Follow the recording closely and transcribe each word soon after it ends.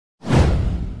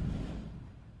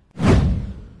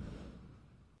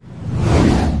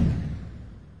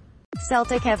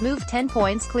Celtic have moved 10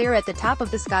 points clear at the top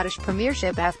of the Scottish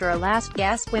Premiership after a last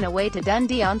gasp win away to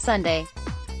Dundee on Sunday.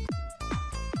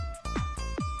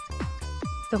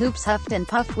 The Hoops huffed and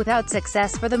puffed without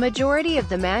success for the majority of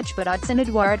the match, but Odsonne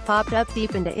Edouard popped up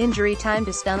deep into injury time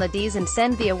to stun the Dees and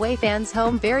send the away fans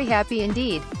home very happy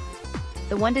indeed.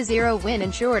 The 1-0 win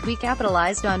ensured we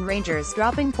capitalised on Rangers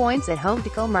dropping points at home to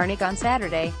Kilmarnock on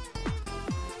Saturday.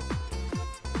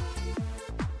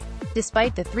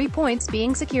 Despite the 3 points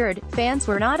being secured, fans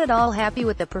were not at all happy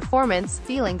with the performance,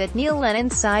 feeling that Neil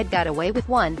Lennon's side got away with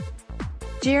one.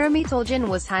 Jeremy Toljan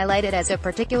was highlighted as a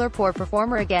particular poor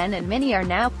performer again, and many are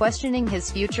now questioning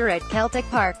his future at Celtic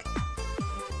Park.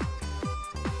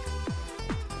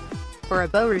 For a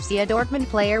Borussia Dortmund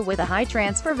player with a high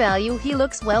transfer value, he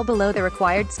looks well below the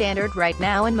required standard right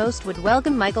now, and most would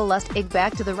welcome Michael Lustig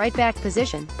back to the right-back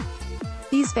position.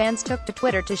 These fans took to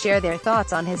Twitter to share their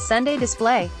thoughts on his Sunday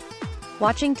display.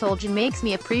 Watching Toljan makes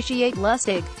me appreciate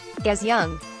Lustig. As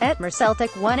Young, at Celtic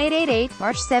 1888,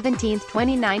 March 17,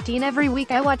 2019. Every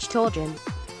week I watch Toljan.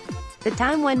 The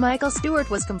time when Michael Stewart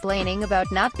was complaining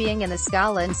about not being in the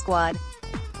Scotland squad.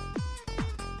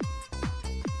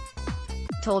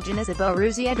 Toljan is a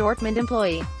Borussia Dortmund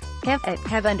employee. Kev at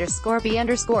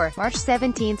Kev_B_, March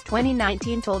 17,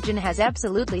 2019. Toljan has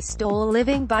absolutely stole a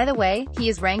living, by the way, he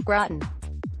is rank rotten.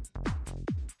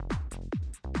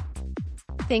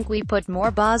 Think we put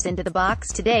more balls into the box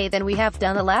today than we have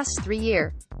done the last 3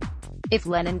 years. If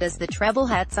Lennon does the treble,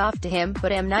 hats off to him,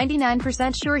 but I'm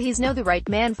 99% sure he's no the right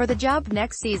man for the job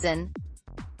next season.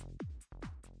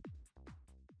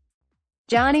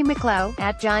 Johnny McLeod,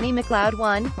 at Johnny McLeod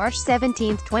 1, March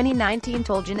 17, 2019.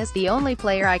 Toljan is the only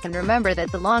player I can remember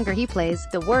that the longer he plays,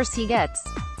 the worse he gets.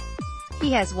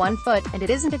 He has one foot, and it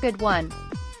isn't a good one.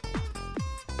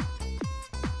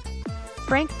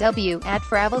 Frank W. at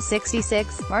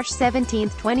Fravel66, March 17,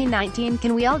 2019.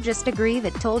 Can we all just agree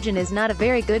that Toljan is not a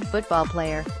very good football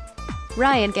player?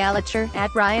 Ryan Gallagher,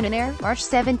 at Ryanair, March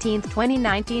 17,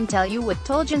 2019. Tell you what,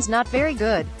 Toljan's not very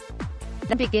good.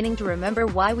 I'm beginning to remember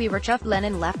why we were chuffed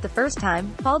Lennon left the first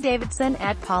time. Paul Davidson,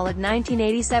 at Paulad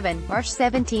 1987, March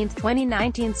 17,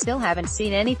 2019. Still haven't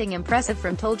seen anything impressive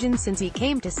from Toljan since he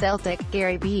came to Celtic.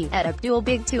 Gary B. at Abdul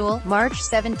Big Tool, March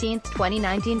 17,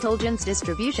 2019. Toljan's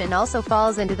distribution also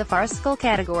falls into the farcical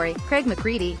category. Craig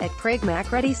McCready, at Craig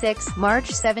Macready 6,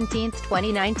 March 17,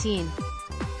 2019.